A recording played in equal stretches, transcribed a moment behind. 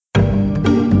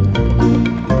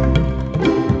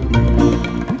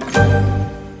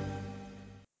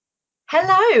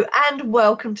Hello and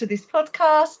welcome to this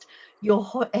podcast. You're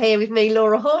here with me,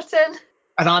 Laura Horton.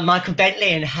 And I'm Michael Bentley,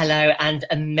 and hello and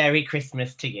a Merry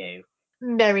Christmas to you.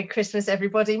 Merry Christmas,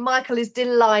 everybody. Michael is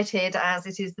delighted as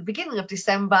it is the beginning of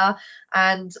December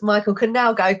and Michael can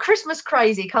now go Christmas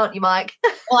crazy, can't you, Mike?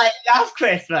 Well, I love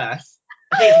Christmas.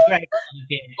 I think it's a great time of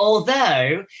year.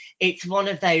 Although it's one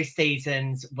of those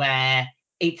seasons where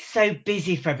it's so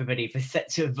busy for everybody for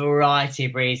such a variety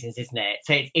of reasons, isn't it?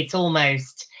 So it's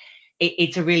almost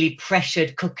it's a really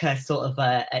pressured cooker sort of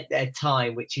a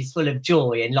time, which is full of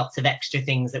joy and lots of extra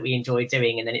things that we enjoy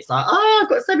doing. And then it's like, oh, I've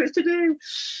got so much to do.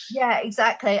 Yeah,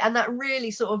 exactly. And that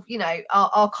really sort of,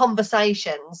 our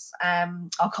conversations,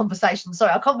 our conversations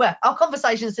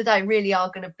today really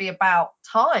are going to be about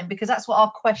time because that's what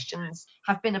our questions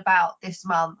have been about this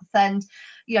month. And,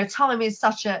 time is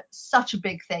such a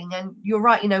big thing. And you're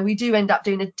right, we do end up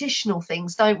doing additional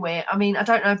things, don't we? I mean, I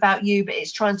don't know about you, but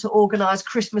it's trying to organise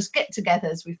Christmas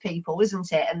get-togethers with people,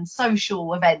 isn't it? And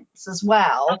social events as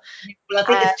well. Well, I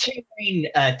think there's two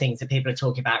main things that people are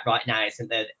talking about right now, isn't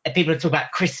there? People are talking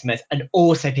about Christmas, and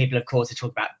also people, of course, are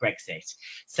talking about Brexit.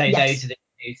 So those Yes. are the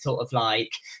two sort of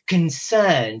like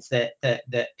concerns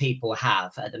that people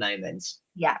have at the moment.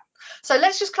 Yeah. So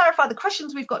let's just clarify the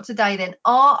questions we've got today then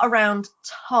are around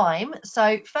time.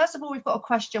 So first of all, we've got a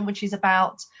question which is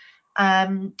about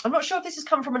I'm not sure if this has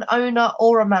come from an owner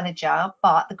or a manager,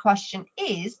 but the question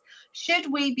is,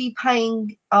 should we be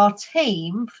paying our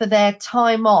team for their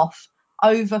time off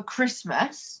over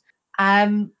Christmas?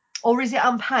 Or is it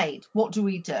unpaid? What do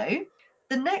we do?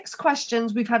 The next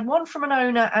questions, we've had one from an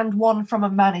owner and one from a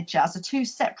manager. So two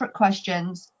separate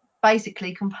questions,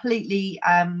 basically completely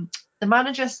the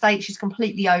manager states she's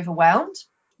completely overwhelmed.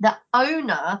 The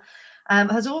owner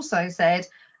has also said,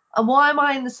 and why am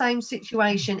I in the same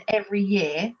situation every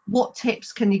year? What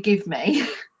tips can you give me?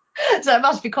 So it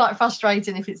must be quite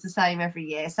frustrating if it's the same every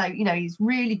year. So, he's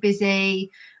really busy.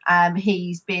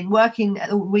 He's been working at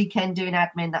the weekend doing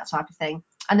admin, that type of thing.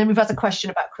 And then we've had a question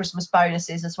about Christmas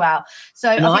bonuses as well. So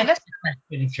And I I think have let's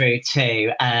a question through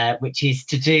too, which is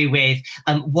to do with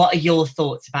what are your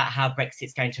thoughts about how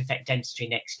Brexit's going to affect dentistry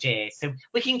next year? So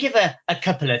we can give a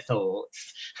couple of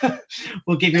thoughts.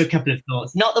 We'll give you a couple of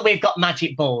thoughts. Not that we've got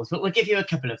magic balls, but we'll give you a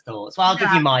couple of thoughts. Well, I'll give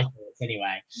yeah, you my thoughts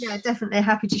anyway. yeah, definitely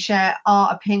happy to share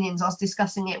our opinions. I was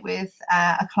discussing it with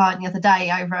a client the other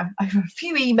day over a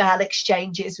few email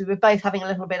exchanges. We were both having a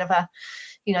little bit of a,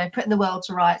 putting the world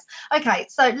to rights. Okay,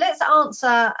 so let's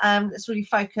answer. Let's really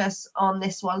focus on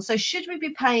this one. So, should we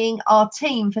be paying our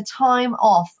team for time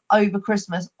off over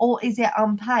Christmas, or is it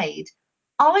unpaid?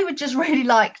 I would just really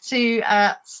like to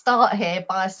start here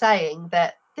by saying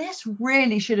that this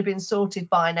really should have been sorted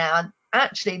by now. And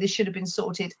actually, this should have been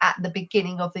sorted at the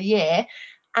beginning of the year.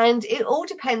 And it all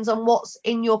depends on what's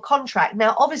in your contract.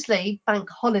 Now, obviously, bank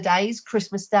holidays,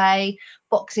 Christmas Day,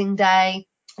 Boxing Day,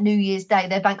 New Year's Day,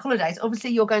 they're bank holidays.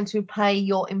 Obviously, you're going to pay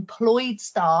your employed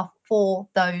staff for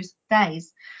those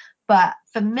days. But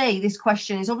for me, this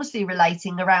question is obviously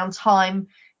relating around time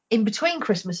in between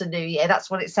Christmas and New Year. That's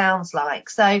what it sounds like.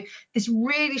 So this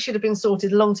really should have been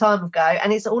sorted a long time ago.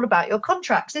 And it's all about your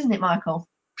contracts, isn't it, Michael?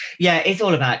 Yeah, it's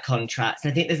all about contracts.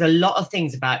 I think there's a lot of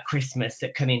things about Christmas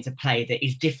that come into play that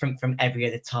is different from every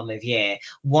other time of year.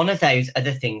 One of those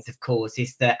other things, of course,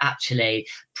 is that actually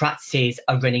practices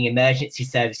are running emergency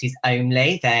services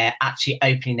only. They're actually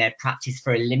opening their practice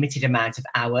for a limited amount of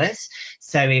hours.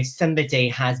 So if somebody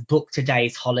has booked a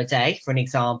day's holiday, for an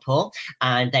example,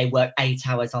 and they work 8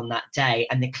 hours on that day,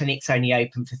 and the clinic's only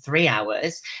open for 3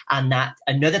 hours, and that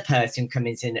another person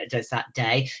comes in that does that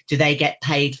day, do they get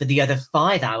paid for the other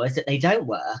 5 hours that they don't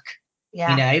work? You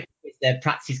Yeah. know, if the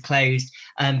practice is closed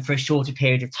for a shorter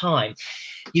period of time.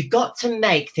 You've got to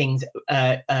make things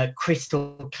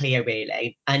crystal clear,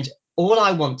 really. And all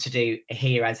I want to do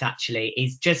here as actually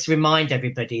is just remind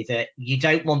everybody that you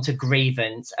don't want a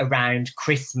grievance around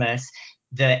Christmas,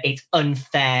 that it's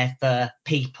unfair for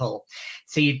people.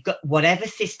 So you've got whatever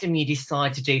system you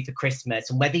decide to do for Christmas,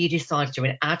 and whether you decide to do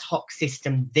an ad hoc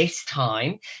system this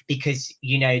time because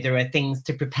there are things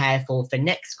to prepare for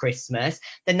next Christmas,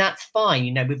 then that's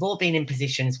fine. We've all been in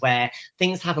positions where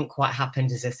things haven't quite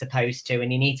happened as they're supposed to,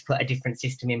 and you need to put a different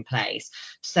system in place.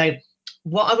 So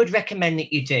what I would recommend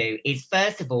that you do is,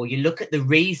 first of all, you look at the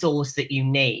resource that you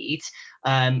need.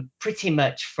 Pretty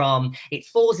much from, it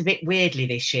falls a bit weirdly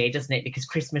this year, doesn't it? Because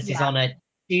Christmas is Yeah. on a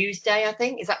Tuesday, I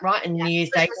think. Is that right? And Yeah. New Year's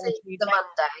Day is Christmas on a Eve, the Tuesday.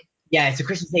 Monday. Yeah, so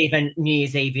Christmas Eve and New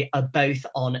Year's Eve are both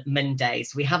on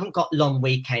Mondays. We haven't got long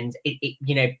weekends.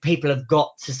 People have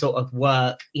got to sort of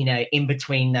work, in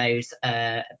between those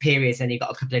periods, and you've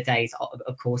got a couple of days,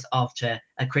 of course, after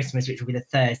Christmas, which will be the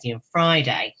Thursday and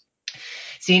Friday.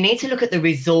 So you need to look at the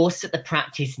resource that the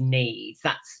practice needs.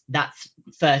 That's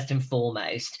first and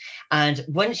foremost. And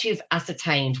once you've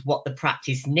ascertained what the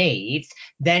practice needs,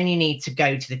 then you need to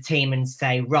go to the team and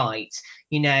say, right,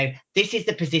 you know, this is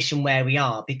the position where we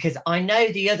are. Because I know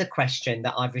the other question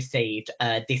that I've received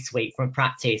this week from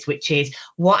practice, which is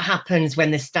what happens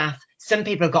when the staff, some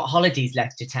people have got holidays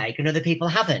left to take and other people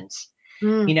haven't.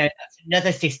 You know, that's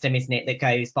another system, isn't it, that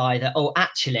goes by that, oh,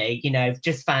 actually, you know,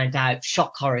 just found out,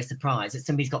 shock, horror, surprise, that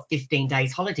somebody's got 15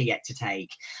 days holiday yet to take.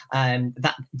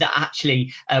 That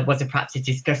actually was a practice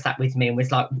discussed that with me and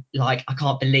was like, I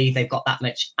can't believe they've got that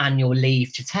much annual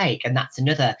leave to take. And that's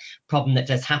another problem that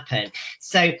does happen.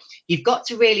 So you've got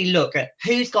to really look at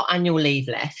who's got annual leave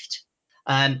left,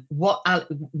 what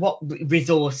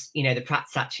resource, you know, the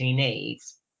practice actually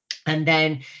needs. And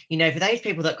then, you know, for those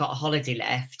people that got a holiday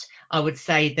left, I would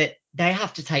say that they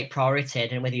have to take priority. I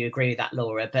don't know whether you agree with that,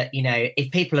 Laura, but, you know,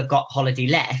 if people have got holiday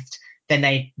left, then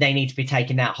they need to be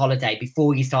taking that holiday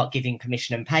before you start giving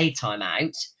permission and paid time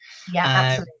out. Yeah,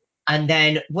 absolutely. And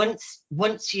then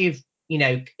once you've, you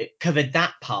know, covered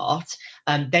that part,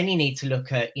 then you need to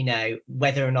look at, you know,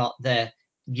 whether or not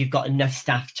you've got enough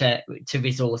staff to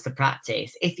resource the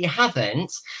practice. If you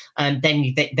haven't, then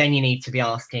you need to be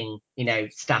asking, you know,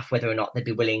 staff whether or not they'd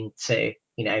be willing to,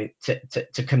 you know,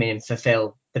 to come in and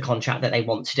fulfill the contract that they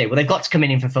want to do. Well, they've got to come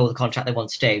in and fulfill the contract they want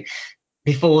to do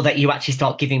before that you actually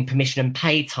start giving permission and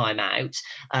paid time out,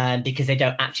 because they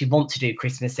don't actually want to do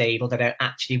Christmas Eve or they don't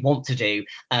actually want to do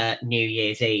New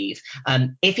Year's Eve.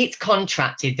 If it's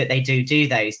contracted that they do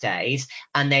those days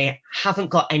and they haven't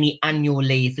got any annual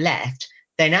leave left,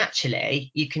 then actually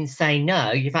you can say,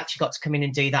 no, you've actually got to come in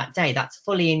and do that day. That's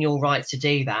fully in your right to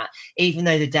do that, even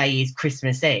though the day is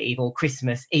Christmas Eve or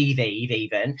Christmas Eve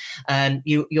even.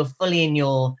 You're fully in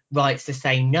your rights to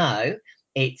say, no,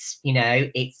 it's, you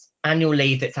know, it's annual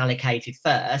leave that's allocated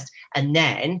first, and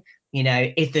then, you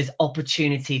know, if there's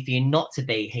opportunity for you not to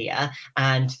be here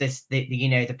and you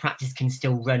know, the practice can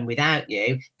still run without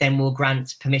you, then we'll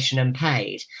grant permission and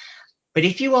paid. But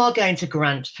if you are going to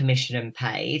grant permission and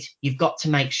paid, you've got to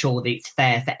make sure that it's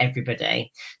fair for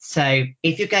everybody. So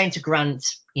if you're going to grant,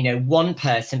 you know, one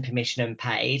person permission and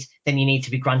paid, then you need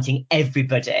to be granting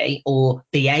everybody or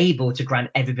be able to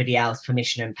grant everybody else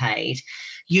permission and paid.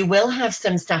 You will have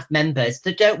some staff members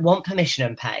that don't want permission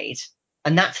and paid,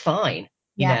 and that's fine,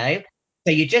 you know.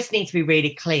 So you just need to be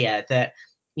really clear that,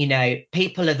 you know,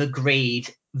 people have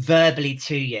agreed verbally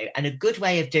to you. And a good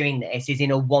way of doing this is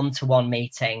in a one-to-one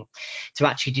meeting to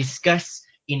actually discuss,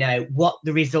 you know, what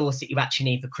the resource that you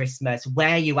actually need for Christmas,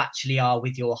 where you actually are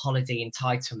with your holiday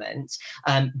entitlement.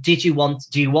 Do you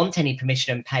want any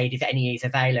permission and paid if any is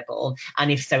available? And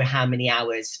if so, how many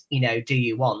hours, you know, do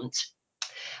you want?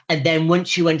 And then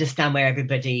once you understand where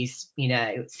everybody's, you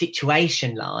know,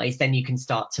 situation lies, then you can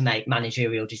start to make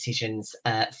managerial decisions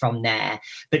from there.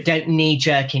 But don't knee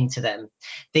jerk into them.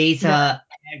 These are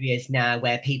areas now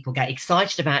where people get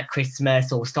excited about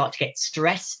Christmas or start to get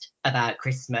stressed about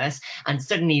Christmas, and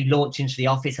suddenly you launch into the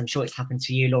office. I'm sure it's happened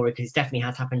to you, Laura, because it definitely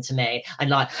has happened to me.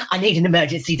 And like, I need an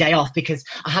emergency day off because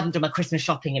I haven't done my Christmas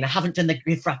shopping and I haven't done the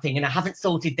gift wrapping and I haven't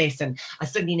sorted this, and I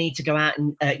suddenly need to go out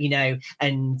and you know,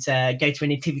 and go to a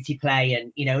nativity play,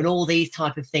 and you know, and all these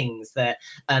type of things that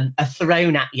are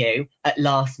thrown at you at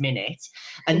last minute.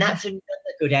 And that's another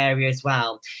good area as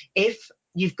well. If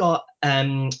you've got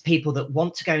people that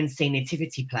want to go and see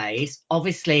nativity plays,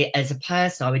 obviously as a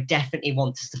person I would definitely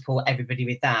want to support everybody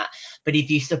with that. But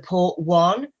if you support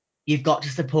one, you've got to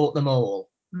support them all.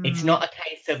 It's not a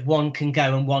case of one can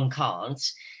go and one can't.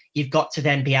 You've got to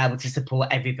then be able to support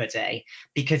everybody,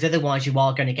 because otherwise you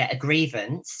are going to get a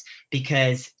grievance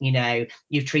because, you know,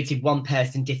 you've treated one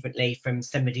person differently from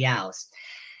somebody else.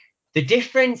 The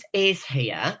difference is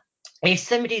here, if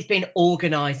somebody's been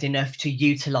organised enough to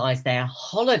utilise their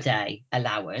holiday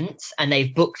allowance and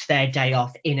they've booked their day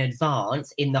off in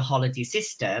advance in the holiday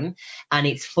system and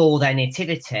it's for their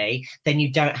nativity, then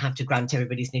you don't have to grant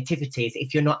everybody's nativities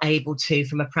if you're not able to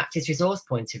from a practice resource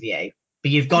point of view.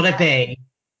 But you've got to be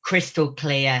crystal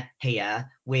clear here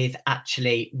with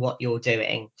actually what you're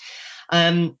doing.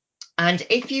 And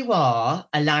if you are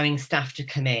allowing staff to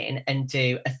come in and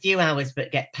do a few hours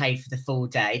but get paid for the full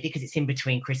day because it's in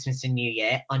between Christmas and New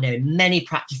Year, I know many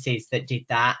practices that did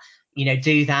that, you know,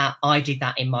 do that. I did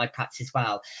that in my practice as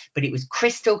well. But it was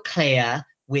crystal clear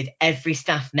with every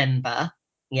staff member,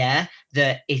 yeah,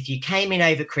 that if you came in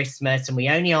over Christmas and we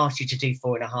only asked you to do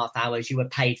 4.5 hours, you were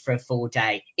paid for a full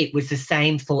day. It was the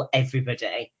same for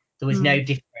everybody. There was no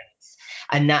difference.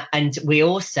 And we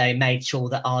also made sure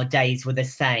that our days were the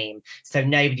same, so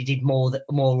nobody did more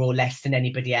or less than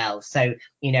anybody else. So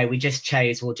we just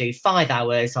chose, we'll do 5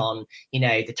 hours on the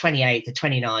 28th, the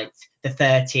 29th, the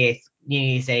 30th, New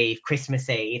Year's Eve, Christmas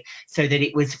Eve, so that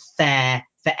it was fair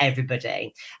for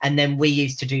everybody. And then we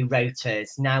used to do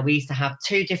rotas. Now, we used to have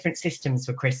 2 different systems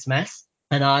for Christmas,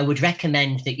 and I would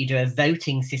recommend that you do a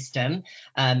voting system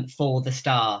for the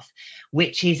staff,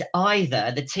 which is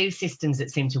either, the 2 systems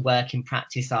that seem to work in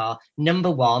practice are, number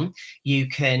one, you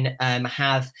can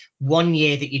have 1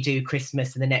 year that you do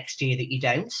Christmas and the next year that you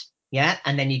don't. Yeah,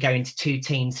 and then you go into 2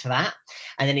 teams for that.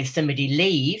 And then if somebody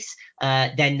leaves,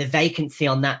 then the vacancy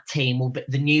on that team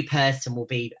the new person will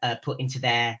be put into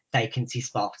their vacancy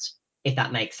spot, if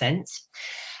that makes sense.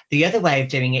 The other way of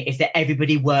doing it is that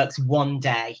everybody works 1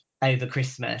 day over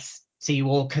Christmas. So you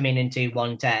all come in and do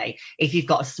 1 day. If you've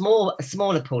got a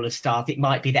smaller pool of staff, it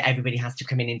might be that everybody has to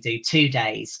come in and do 2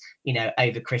 days,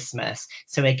 over Christmas.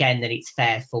 So again, that it's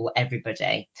fair for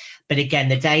everybody. But again,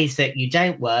 the days that you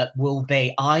don't work will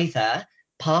be either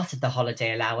part of the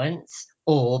holiday allowance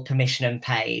or permission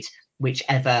unpaid,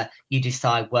 whichever you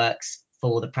decide works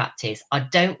for the practice. I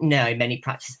don't know many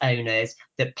practice owners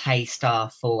that pay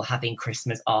staff for having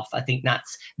Christmas off. I think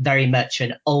that's very much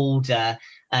an older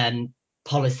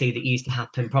policy that used to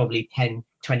happen probably 10,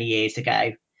 20 years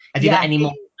ago. Have you got any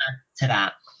more to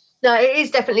that? No, it is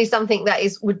definitely something that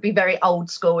would be very old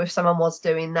school if someone was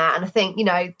doing that. And I think,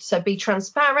 so be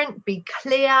transparent, be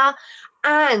clear.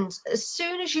 And as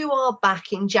soon as you are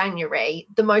back in January,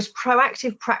 the most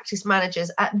proactive practice managers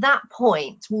at that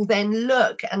point will then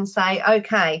look and say,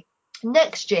 okay,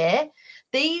 next year,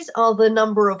 these are the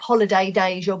number of holiday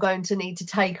days you're going to need to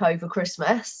take over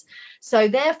Christmas. So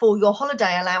therefore, your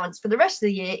holiday allowance for the rest of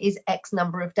the year is X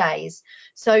number of days.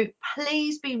 So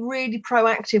please be really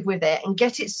proactive with it and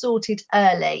get it sorted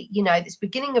early. It's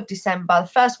beginning of December, the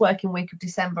first working week of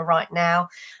December right now.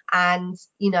 And,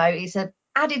 it's an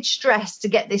added stress to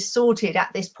get this sorted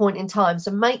at this point in time.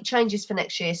 So make changes for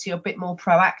next year so you're a bit more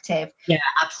proactive. Yeah,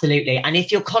 absolutely. And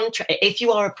if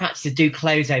you are a practice that do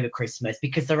close over Christmas,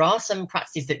 because there are some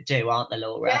practices that do, aren't there,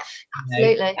 Laura? Yeah,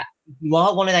 absolutely. If you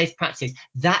are one of those practices,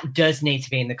 that does need to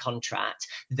be in the contract,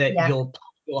 that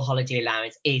your holiday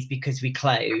allowance is because we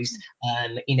close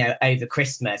over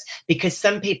Christmas, because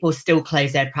some people still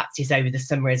close their practice over the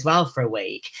summer as well for a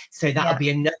week, so that'll be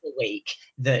another week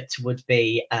that would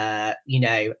be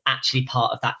actually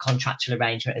part of that contractual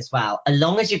arrangement as well. As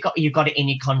long as you've got it in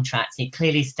your contract, it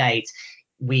clearly states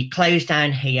we close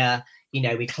down here,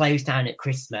 we close down at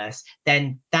Christmas,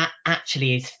 then that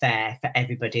actually is fair for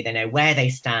everybody. They know where they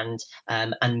stand,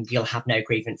 and you'll have no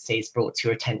grievances brought to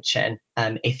your attention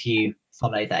if you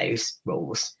follow those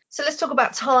rules. So let's talk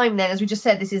about time then. As we just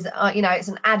said, this is, it's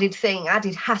an added thing,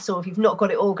 added hassle if you've not got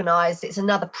it organised. It's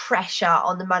another pressure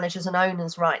on the managers and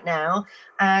owners right now.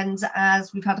 And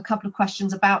as we've had a couple of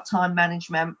questions about time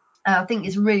management, I think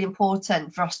it's really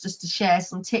important for us just to share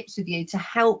some tips with you to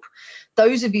help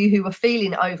those of you who are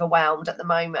feeling overwhelmed at the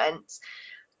moment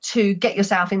to get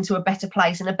yourself into a better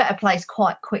place, and a better place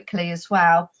quite quickly as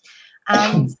well.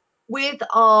 And with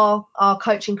our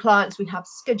coaching clients, we have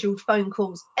scheduled phone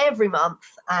calls every month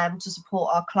to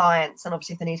support our clients, and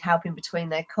obviously if they need help in between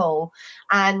their call.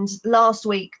 And last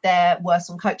week there were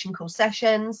some coaching call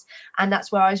sessions, and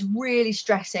that's where I was really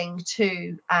stressing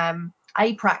to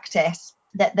a practice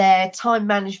that their time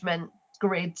management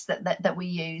grids that we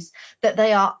use, that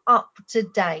they are up to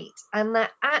date, and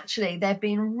that actually they're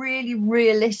being really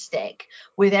realistic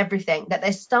with everything, that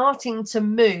they're starting to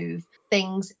move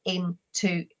things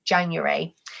into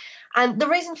January. And the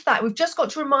reason for that, we've just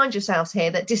got to remind yourselves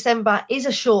here that December is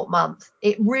a short month.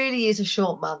 It really is a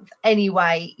short month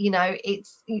anyway.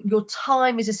 It's your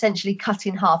time is essentially cut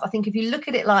in half. I think if you look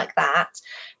at it like that,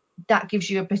 that gives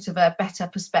you a bit of a better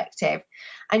perspective.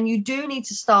 And you do need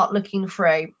to start looking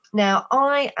through. Now,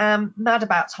 I am mad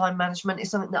about time management.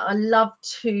 It's something that I love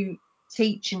to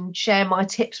teach and share my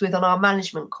tips with on our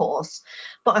management course.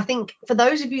 But I think for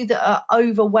those of you that are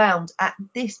overwhelmed at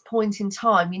this point in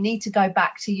time, you need to go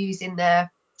back to using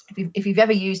if you've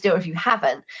ever used it, or if you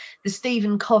haven't, the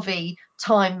Stephen Covey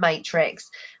time matrix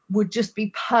would just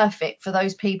be perfect for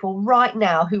those people right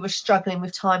now who are struggling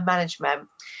with time management,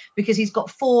 because he's got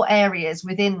 4 areas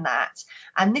within that.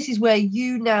 And this is where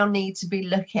you now need to be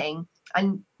looking.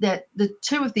 And the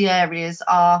 2 of the areas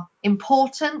are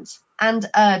important and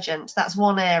urgent. That's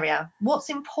one area. What's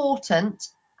important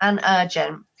and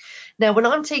urgent? Now, when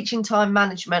I'm teaching time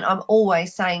management, I'm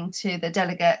always saying to the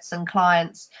delegates and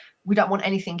clients, we don't want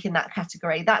anything in that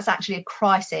category. That's actually a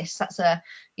crisis. That's a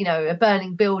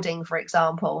burning building, for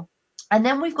example. And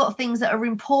then we've got things that are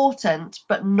important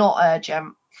but not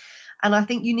urgent. And I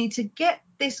think you need to get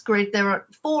this grid. There are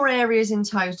 4 areas in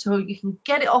total. You can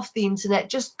get it off the internet,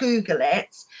 just Google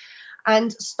it,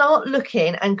 and start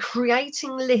looking and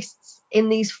creating lists in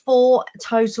these 4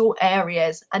 total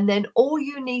areas. And then all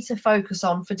you need to focus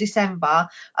on for December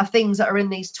are things that are in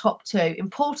these top 2: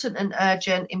 important and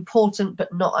urgent, important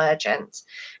but not urgent.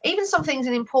 Even some things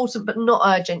in important but not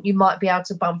urgent you might be able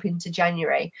to bump into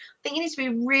January. I think you need to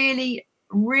be really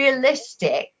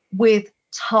realistic with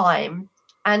time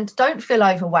and don't feel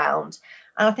overwhelmed.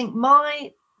 And I think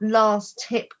my last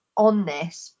tip on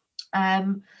this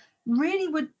really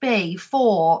would be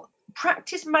for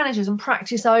practice managers and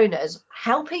practice owners: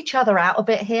 help each other out a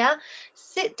bit here.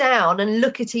 Sit down and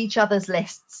look at each other's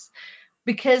lists,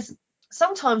 because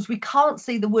sometimes we can't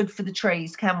see the wood for the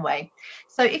trees, can we?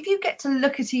 So if you get to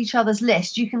look at each other's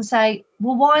list, you can say,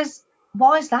 well,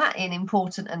 why is that in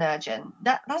important and urgent?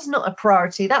 That's not a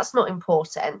priority, that's not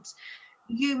important.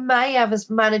 You may have, as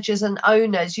managers and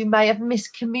owners, you may have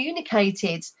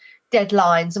miscommunicated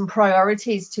deadlines and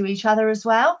priorities to each other as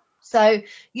well. So,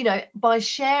 by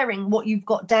sharing what you've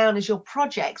got down as your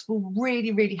projects will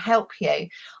really, really help you.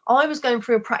 I was going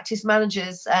through a practice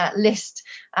managers list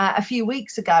a few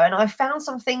weeks ago, and I found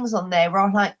some things on there where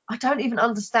I'm like, I don't even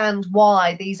understand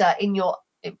why these are in your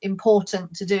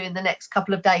important to do in the next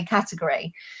couple of day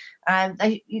category. And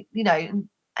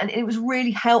and it was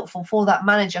really helpful for that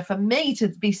manager, for me to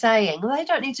be saying, well, they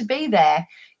don't need to be there.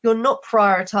 You're not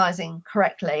prioritizing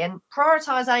correctly. And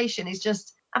prioritization is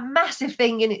just a massive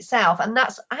thing in itself. And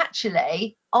that's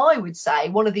actually, I would say,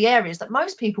 one of the areas that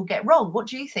most people get wrong. What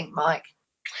do you think, Mike?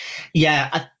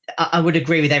 Yeah, I would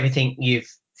agree with everything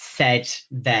you've said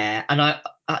there. And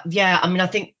I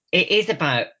think it is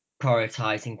about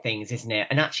prioritizing things, isn't it?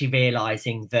 And actually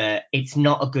realizing that it's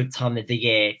not a good time of the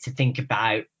year to think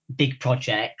about big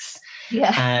projects.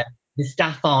 Yeah. The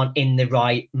staff aren't in the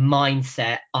right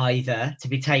mindset either to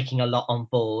be taking a lot on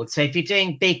board. So if you're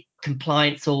doing big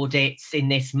compliance audits in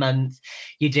this month,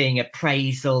 you're doing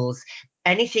appraisals,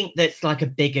 anything that's like a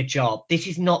bigger job, this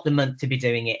is not the month to be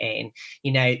doing it in.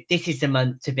 This is the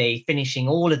month to be finishing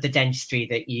all of the dentistry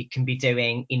that you can be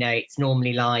doing. It's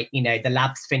normally like, the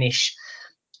labs finish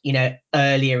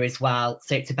earlier as well.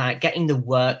 So it's about getting the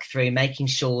work through, making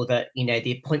sure that,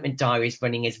 the appointment diary is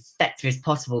running as effective as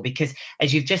possible, because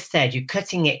as you've just said, you're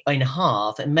cutting it in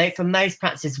half. And for most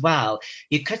practices as well,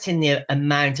 you're cutting the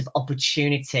amount of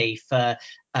opportunity for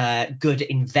good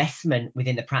investment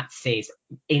within the practices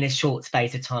in a short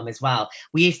space of time as well.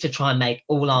 We used to try and make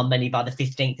all our money by the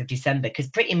 15th of December, because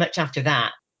pretty much after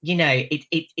that,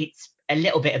 it's a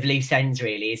little bit of loose ends,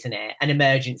 really, isn't it? And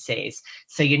emergencies.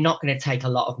 So you're not going to take a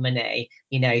lot of money,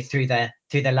 through the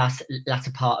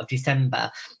latter part of December.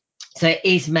 So it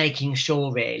is making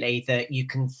sure, really, that you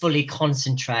can fully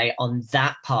concentrate on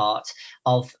that part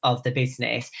of the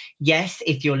business. Yes,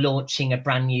 if you're launching a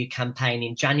brand new campaign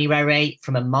in January,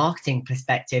 from a marketing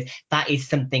perspective, that is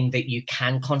something that you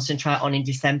can concentrate on in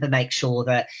December. Make sure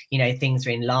that, things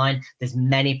are in line. There's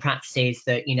many practices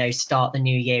that, start the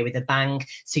new year with a bang.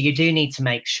 So you do need to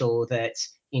make sure that,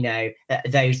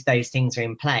 those things are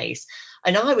in place.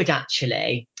 And I would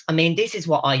actually, this is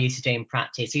what I used to do in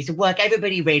practice. I used to work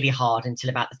everybody really hard until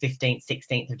about the 15th,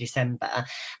 16th of December.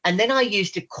 And then I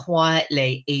used to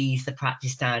quietly ease the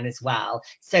practice down as well,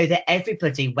 so that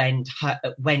everybody went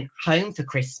home for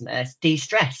Christmas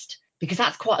de-stressed, because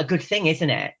that's quite a good thing, isn't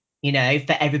it?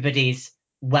 For everybody's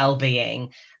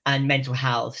well-being and mental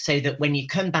health, so that when you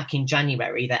come back in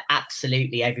January, that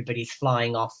absolutely everybody's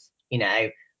flying off,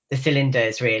 the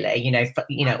cylinders, really,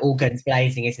 all guns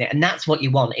blazing, isn't it? And that's what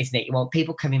you want, isn't it? You want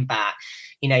people coming back,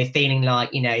 feeling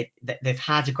like, that they've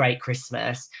had a great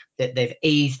Christmas, that they've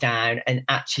eased down, and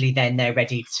actually then they're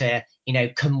ready to,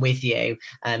 come with you,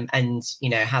 and,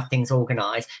 have things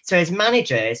organised. So as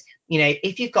managers,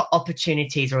 if you've got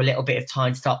opportunities or a little bit of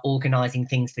time to start organising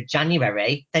things for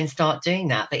January, then start doing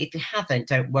that. But if you haven't,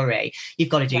 don't worry. You've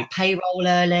got to do payroll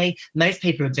early. Most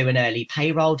people do an early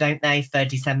payroll, don't they, for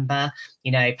December,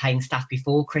 paying staff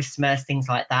before Christmas, things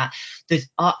like that.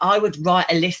 I would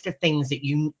write a list of things that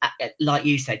you, like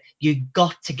you said, you've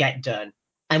got to get done.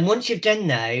 And once you've done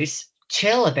those,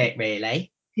 chill a bit,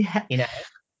 really. Yeah.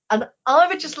 And I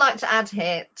would just like to add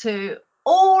here to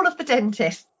all of the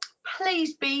dentists,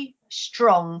 please be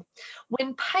strong.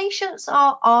 When patients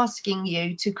are asking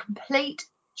you to complete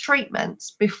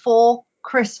treatments before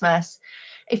Christmas,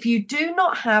 if you do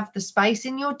not have the space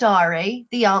in your diary,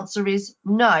 the answer is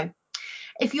no.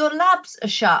 If your labs are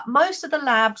shut, most of the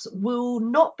labs will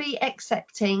not be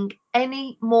accepting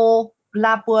any more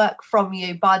lab work from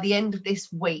you by the end of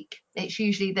this week. It's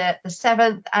usually the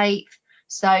 7th, 8th.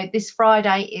 So this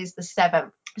Friday is the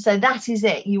 7th. So that is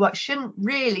it. You shouldn't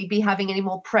really be having any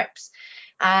more preps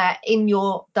in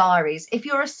your diaries. If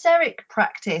you're a CEREC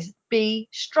practice, be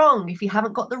strong. If you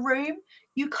haven't got the room,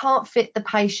 you can't fit the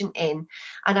patient in.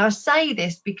 And I say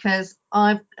this because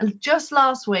I've just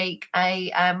last week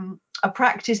a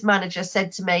practice manager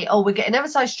said to me, "Oh, we're getting ever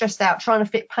so stressed out trying to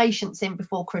fit patients in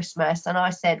before Christmas." And I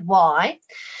said, "Why?"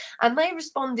 And they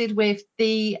responded with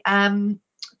the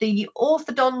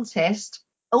orthodontist.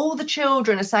 All the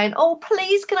children are saying, "Oh,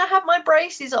 please, can I have my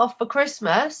braces off for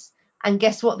Christmas?" And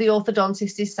guess what the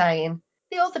orthodontist is saying?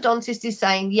 The orthodontist is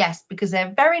saying yes, because they're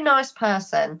a very nice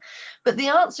person. But the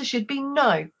answer should be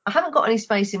no. I haven't got any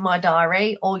space in my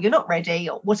diary, or you're not ready,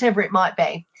 or whatever it might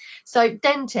be. So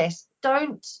dentists,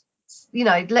 don't,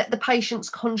 let the patients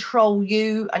control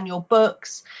you and your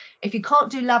books. If you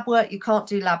can't do lab work, you can't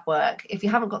do lab work. If you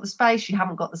haven't got the space, you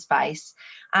haven't got the space.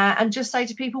 And just say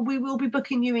to people, we will be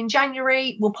booking you in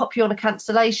January. We'll pop you on a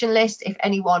cancellation list. If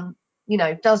anyone,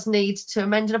 does need to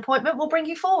amend an appointment, we'll bring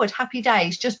you forward. Happy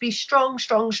days. Just be strong,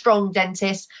 strong, strong,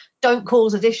 dentists. Don't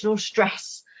cause additional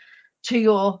stress to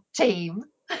your team.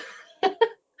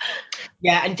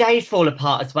 Yeah, and days fall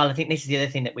apart as well. I think this is the other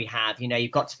thing that we have.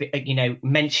 You've got to be,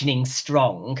 mentioning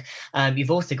strong. You've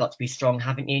also got to be strong,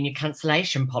 haven't you, in your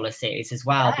cancellation policies as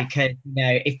well? Yeah. Because,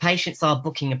 if patients are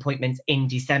booking appointments in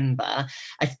December,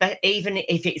 even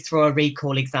if it's for a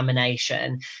recall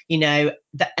examination,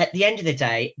 at the end of the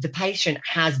day, the patient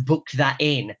has booked that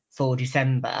in for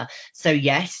December. So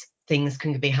yes, things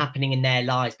can be happening in their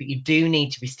lives, but you do need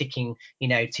to be sticking,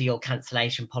 to your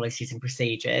cancellation policies and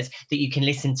procedures that you can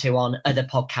listen to on other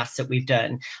podcasts that we've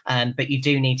done. But you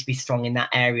do need to be strong in that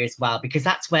area as well, because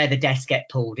that's where the desks get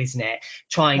pulled, isn't it?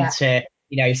 Trying to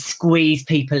squeeze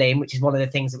people in, which is one of the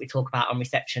things that we talk about on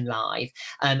Reception Live,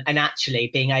 and actually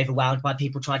being overwhelmed by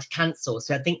people trying to cancel.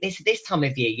 So I think this time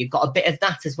of year, you've got a bit of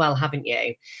that as well, haven't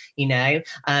you?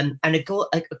 And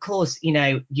of course,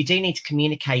 you do need to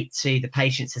communicate to the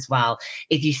patients as well.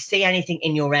 If you see anything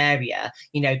in your area,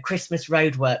 Christmas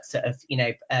roadworks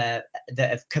that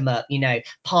have come up,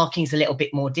 parking's a little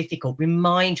bit more difficult,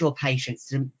 remind your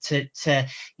patients to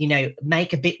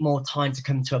make a bit more time to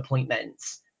come to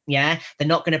appointments. Yeah, they're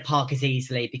not going to park as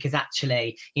easily because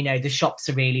actually, the shops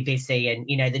are really busy, and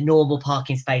the normal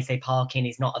parking space they park in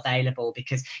is not available,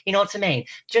 because you know what I mean.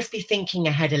 Just be thinking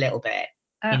ahead a little bit.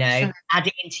 Absolutely. Add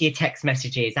it into your text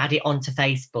messages, add it onto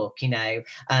Facebook,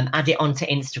 add it onto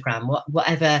Instagram,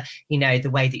 whatever, the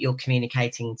way that you're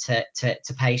communicating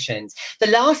to patients.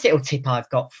 The last little tip I've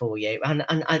got for you, and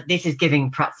this is giving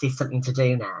practice something to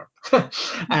do now,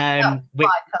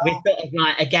 we're sort of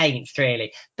like against,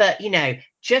 really, but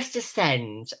just to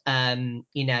send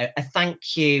a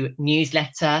thank you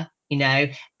newsletter,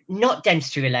 not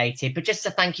dentistry related, but just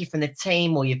a thank you from the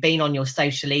team, or you've been on your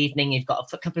social evening, you've got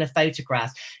a couple of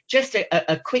photographs, just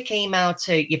a quick email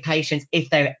to your patients, if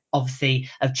they obviously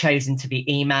have chosen to be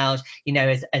emailed,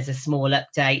 as a small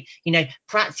update.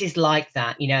 Practice like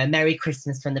that, a Merry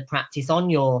Christmas from the practice on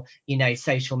your,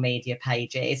 social media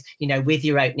pages, with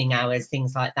your opening hours,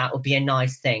 things like that would be a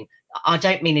nice thing. I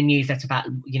don't mean a newsletter about,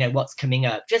 what's coming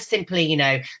up. Just simply,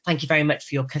 thank you very much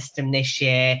for your custom this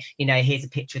year. Here's a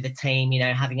picture of the team,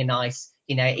 having a nice,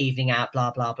 evening out,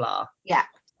 blah, blah, blah. Yeah,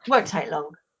 won't take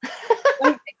long.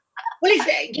 Well,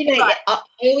 it's, Right. I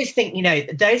always think,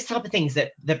 those type of things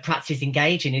that the practice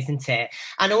engage in, isn't it?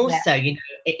 And Yeah. also,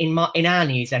 in our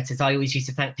newsletters, I always used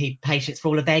to thank patients for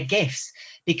all of their gifts,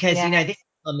 because, Yeah. this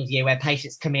time of year where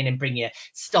patients come in and bring you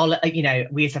Stollen,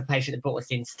 we used to have a patient that brought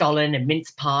us in Stollen and mince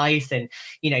pies and,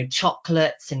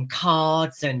 chocolates and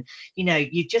cards. And,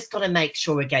 you've just got to make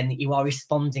sure again that you are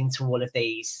responding to all of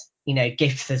these,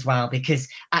 gifts as well, because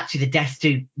actually the desks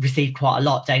do receive quite a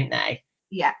lot, don't they?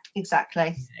 Yeah,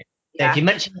 exactly. So if Yeah, you're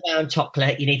munching down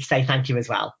chocolate, you need to say thank you as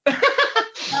well.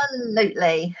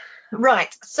 absolutely.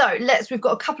 Right, so we've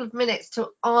got a couple of minutes to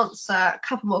answer a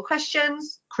couple more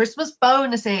questions. Christmas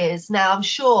bonuses. Now, I'm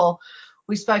sure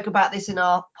we spoke about this in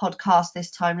our podcast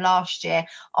this time last year.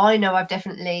 I know I've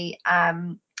definitely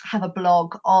have a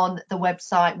blog on the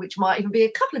website, which might even be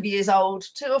a couple of years old,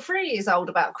 2 or 3 years old,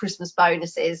 about Christmas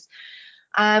bonuses.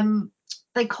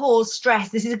 They cause stress.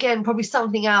 This is again probably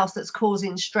something else that's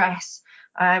causing stress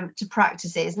to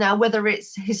practices. Now, whether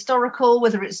it's historical,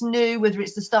 whether it's new, whether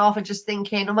it's the staff are just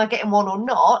thinking, am I getting one or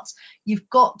not? You've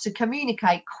got to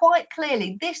communicate quite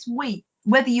clearly this week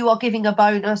whether you are giving a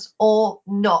bonus or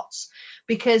not.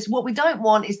 Because what we don't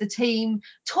want is the team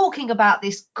talking about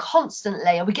this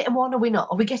constantly. Are we getting one? Are we not?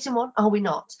 Are we getting one? Are we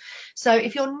not? So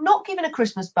if you're not giving a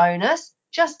Christmas bonus,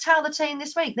 just tell the team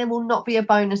this week there will not be a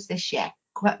bonus this year.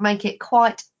 Make it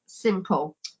quite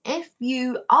simple. If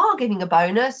you are giving a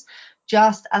bonus,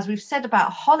 just as we've said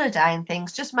about holiday and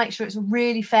things, just make sure it's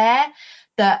really fair.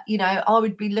 That, you know, I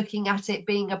would be looking at it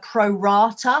being a pro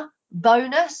rata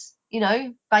bonus, you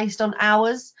know, based on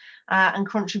hours and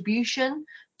contribution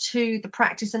to the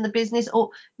practice and the business,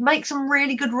 or make some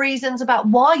really good reasons about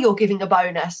why you're giving a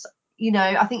bonus. You know,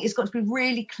 I think it's got to be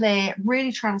really clear,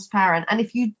 really transparent. And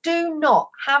if you do not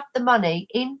have the money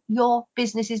in your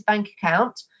business's bank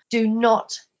account, do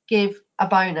not give a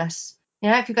bonus. You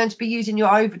know, if you're going to be using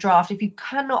your overdraft, if you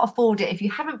cannot afford it, if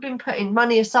you haven't been putting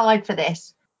money aside for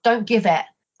this, don't give it.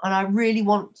 And I really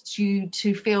want you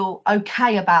to feel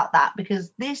okay about that,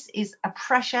 because this is a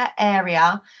pressure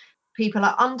area. People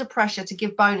are under pressure to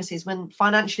give bonuses when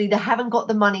financially they haven't got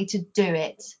the money to do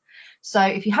it. So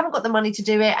if you haven't got the money to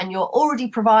do it and you're already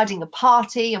providing a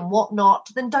party and whatnot,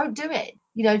 then don't do it.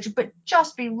 You know, but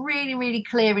just be really, really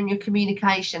clear in your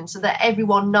communication so that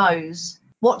everyone knows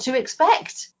what to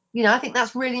expect. You know, I think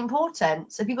that's really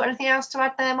important. So have you got anything else to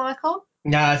add there, Michael?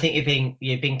 No, I think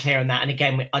you've been clear on that. And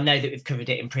again, I know that we've covered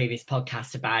it in previous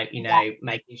podcasts about, you know,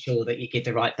 making sure that you give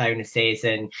the right bonuses.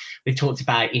 And we've talked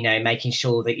about, you know, making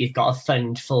sure that you've got a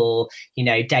fund for, you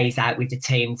know, days out with the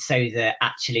team, so that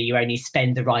actually you only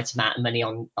spend the right amount of money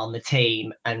on the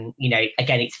team. And, you know,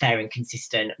 again, it's fair and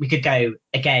consistent. We could go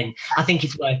again. I think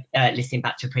it's worth listening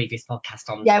back to a previous podcast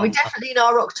on. Yeah, we definitely in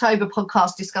our October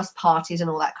podcast discussed parties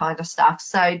and all that kind of stuff.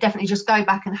 So definitely just go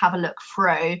back and have a look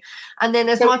through. And then,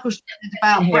 as Michael said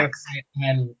about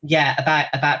Brexit,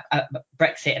 about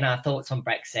Brexit and our thoughts on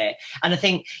Brexit. And I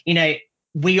think, you know,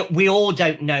 we all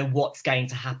don't know what's going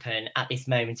to happen at this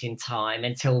moment in time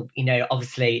until, you know,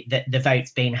 obviously the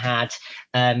vote's been had,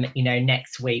 you know,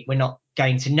 next week. We're not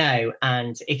going to know.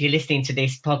 And if you're listening to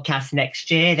this podcast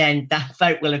next year, then that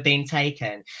vote will have been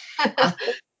taken. I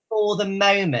think for the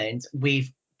moment,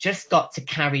 we've just got to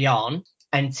carry on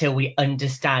until we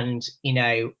understand, you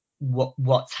know,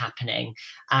 what's happening.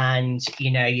 And, you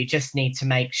know, you just need to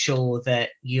make sure that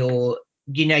you're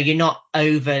not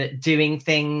overdoing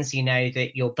things, you know,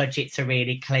 that your budgets are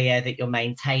really clear, that you're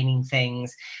maintaining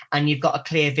things, and you've got a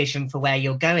clear vision for where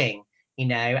you're going, you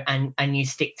know, and you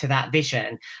stick to that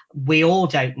vision. We all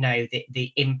don't know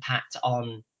the impact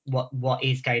on what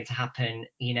is going to happen,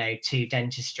 you know, to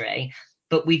dentistry.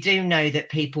 But we do know that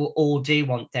people all do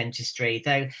want dentistry,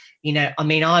 though, you know, I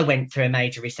mean, I went through a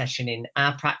major recession in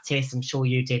our practice. I'm sure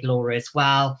you did, Laura, as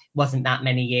well. Wasn't that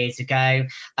many years ago.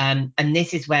 And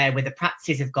this is where the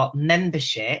practices have got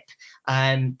membership,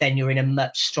 then you're in a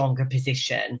much stronger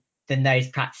position than those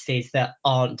practices that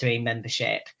aren't doing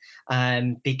membership,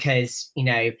 because, you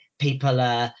know, people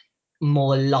are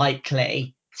more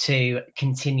likely to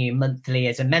continue monthly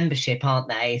as a membership, aren't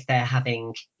they, if they're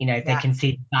having, you know, if they can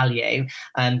see the value,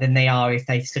 than they are if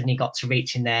they've suddenly got to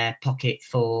reach in their pocket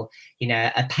for, you know,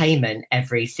 a payment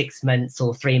every 6 months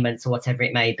or 3 months or whatever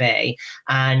it may be.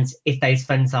 And if those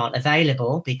funds aren't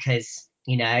available because,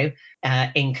 you know,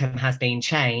 income has been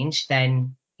changed,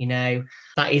 then, you know,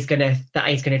 that is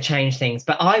gonna change things.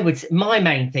 But my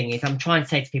main thing is, I'm trying to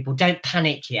say to people, don't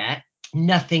panic yet.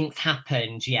 Nothing's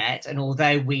happened yet, and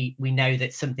although we know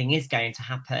that something is going to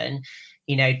happen,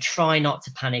 you know, try not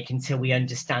to panic until we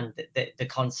understand the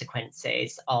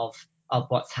consequences of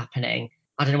what's happening.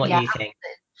 I don't know what you think.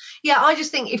 Yeah, I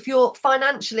just think if you're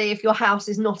financially, if your house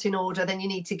is not in order, then you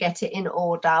need to get it in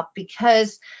order,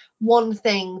 because one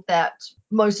thing that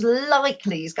most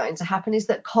likely is going to happen is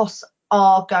that costs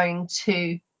are going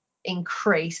to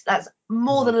increase. That's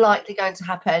more than likely going to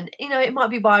happen. You know, it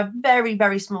might be by a very,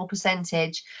 very small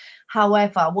percentage.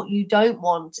 However, what you don't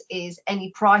want is any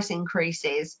price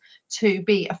increases to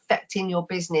be affecting your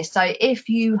business. So if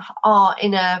you are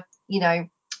in a, you know,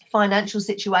 financial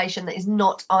situation that is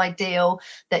not ideal,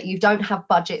 that you don't have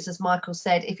budgets, as Michael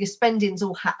said, if your spending's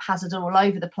all haphazard and all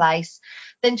over the place,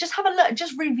 then just have a look,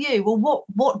 just review, well,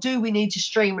 what do we need to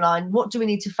streamline, what do we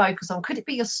need to focus on? Could it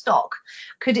be your stock?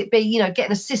 Could it be, you know,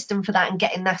 getting a system for that and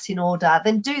getting that in order?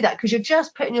 Then do that, because you're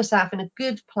just putting yourself in a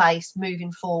good place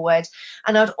moving forward.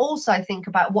 And I'd also think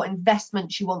about what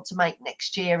investments you want to make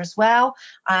next year as well,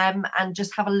 and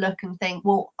just have a look and think,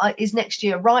 well, is next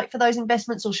year right for those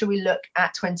investments, or should we look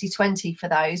at 2020 for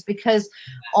those, because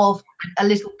of a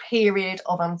little period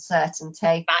of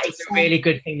uncertainty? That is a really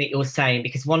good thing that you're saying,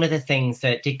 because one of the things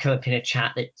that did come up in a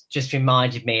chat that just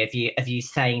reminded me of you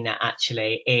saying that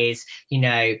actually is, you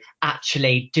know,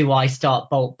 actually, do I start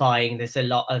bulk buying? There's a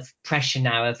lot of pressure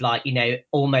now of, like, you know,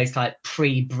 almost like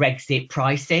pre-Brexit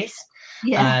prices.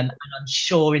 And I'm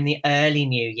sure in the early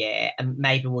new year, and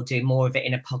maybe we'll do more of it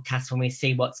in a podcast when we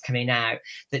see what's coming out,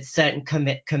 that certain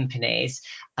companies,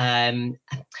 and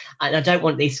I don't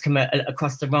want this to come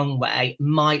across the wrong way,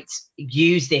 might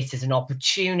use this as an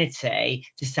opportunity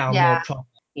to sell more products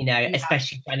Yeah.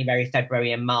 especially January,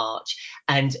 February, and March.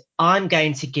 And I'm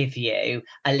going to give you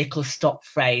a little stop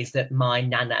phrase that my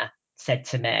nana said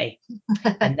to me,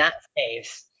 and that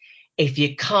is, if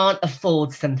you can't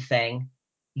afford something,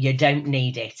 you don't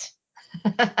need it.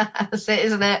 That's it,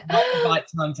 isn't it? Not the right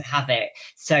time to have it.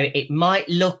 So it might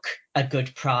look a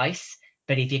good price,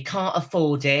 but if you can't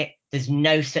afford it, there's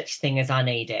no such thing as I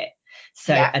need it.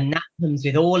 So, Yeah. and that comes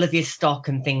with all of your stock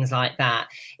and things like that.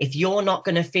 If you're not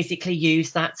going to physically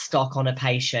use that stock on a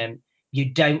patient, you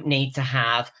don't need to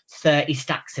have 30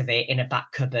 stacks of it in a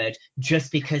back cupboard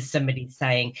just because somebody's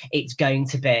saying it's going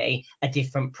to be a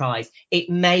different price. It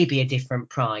may be a different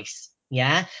price,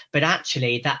 yeah, but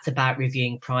actually that's about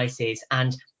reviewing prices.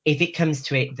 And if it comes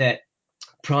to it that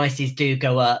prices do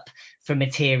go up for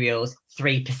materials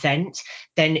 3%,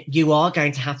 then you are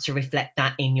going to have to reflect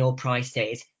that in your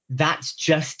prices. That's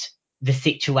just the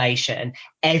situation.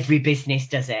 Every business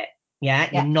does it. Yeah,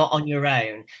 Yeah. you're not on your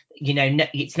own.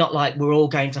 It's not like we're all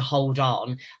going to hold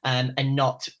on and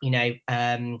not,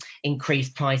 increase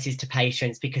prices to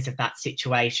patients because of that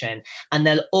situation. And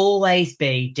there'll always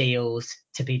be deals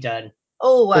to be done.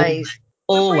 Always.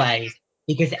 Always,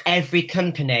 because every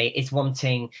company is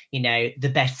wanting,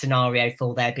 the best scenario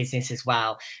for their business as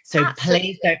well. So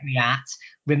please Absolutely. don't react.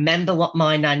 Remember what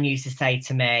my nan used to say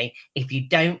to me: if you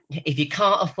can't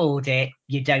afford it,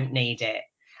 you don't need it.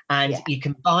 And Yeah. you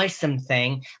can buy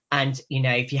something, and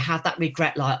if you have that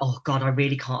regret, like, oh God, I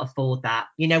really can't afford that.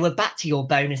 We're back to your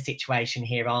bonus situation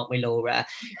here, aren't we, Laura?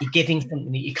 You're giving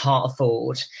something that you can't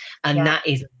afford, and Yeah. that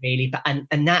is really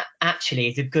and that actually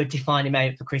is a good defining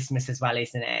moment for Christmas as well,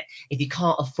 isn't it? If you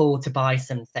can't afford to buy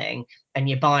something and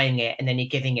you're buying it and then you're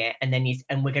giving it, and then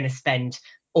we're going to spend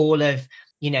all of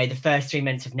the first 3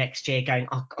 months of next year going,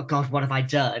 oh God, what have I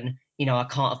done? I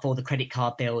can't afford the credit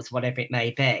card bills, whatever it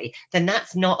may be. Then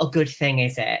that's not a good thing,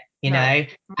 is it? No.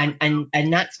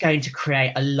 And that's going to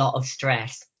create a lot of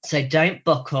stress. So don't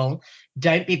buckle.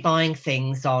 Don't be buying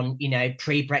things on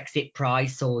pre-Brexit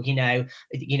price, or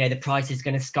the price is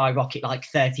going to skyrocket like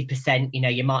 30%.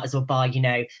 You might as well buy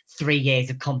 3 years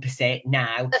of composite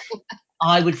now.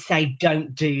 I would say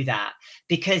don't do that,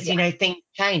 because Yeah. things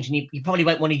change, and you probably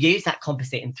won't want to use that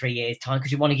composite in 3 years time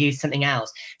because you want to use something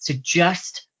else. So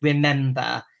just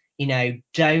remember,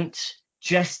 don't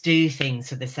just do things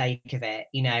for the sake of it,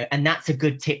 and that's a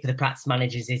good tip for the practice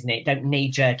managers, isn't it? Don't knee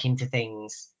jerk into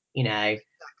things, because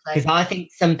Exactly. I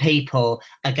think some people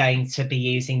are going to be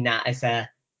using that as an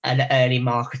early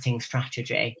marketing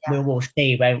strategy. Yeah. We'll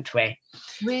see, won't we?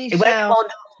 We It won't be shall. one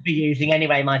that we'll be using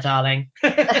anyway, my darling.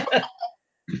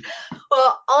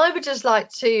 Well, I would just like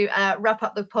to wrap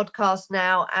up the podcast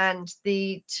now, and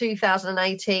the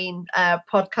 2018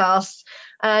 podcast,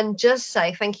 and just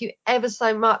say thank you ever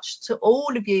so much to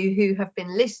all of you who have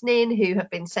been listening, who have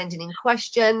been sending in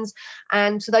questions,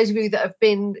 and to those of you that have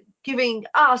been giving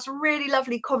us really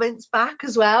lovely comments back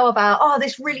as well about, oh,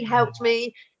 this really helped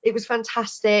me. It was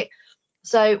fantastic.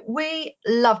 So we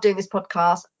love doing this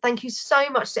podcast. Thank you so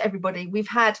much to everybody. We've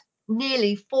had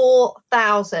nearly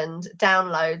 4,000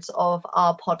 downloads of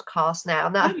our podcast now.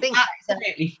 Now, I I'm think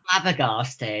absolutely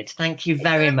flabbergasted. Thank you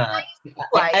very much. It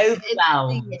way to end the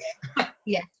overwhelmed. year.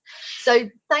 Yes. So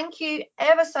thank you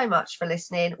ever so much for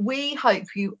listening. We hope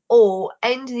you all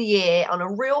end the year on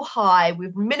a real high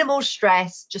with minimal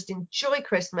stress. Just enjoy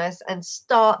Christmas and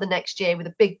start the next year with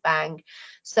a big bang.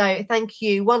 So thank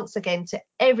you once again to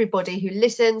everybody who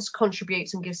listens,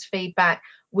 contributes, and gives feedback.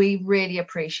 We really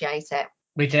appreciate it.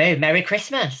 We do. Merry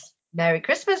Christmas. Merry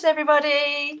Christmas,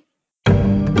 everybody.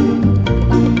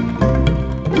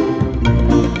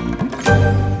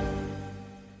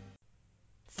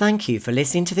 Thank you for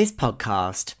listening to this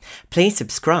podcast. Please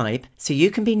subscribe so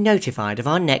you can be notified of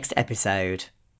our next episode.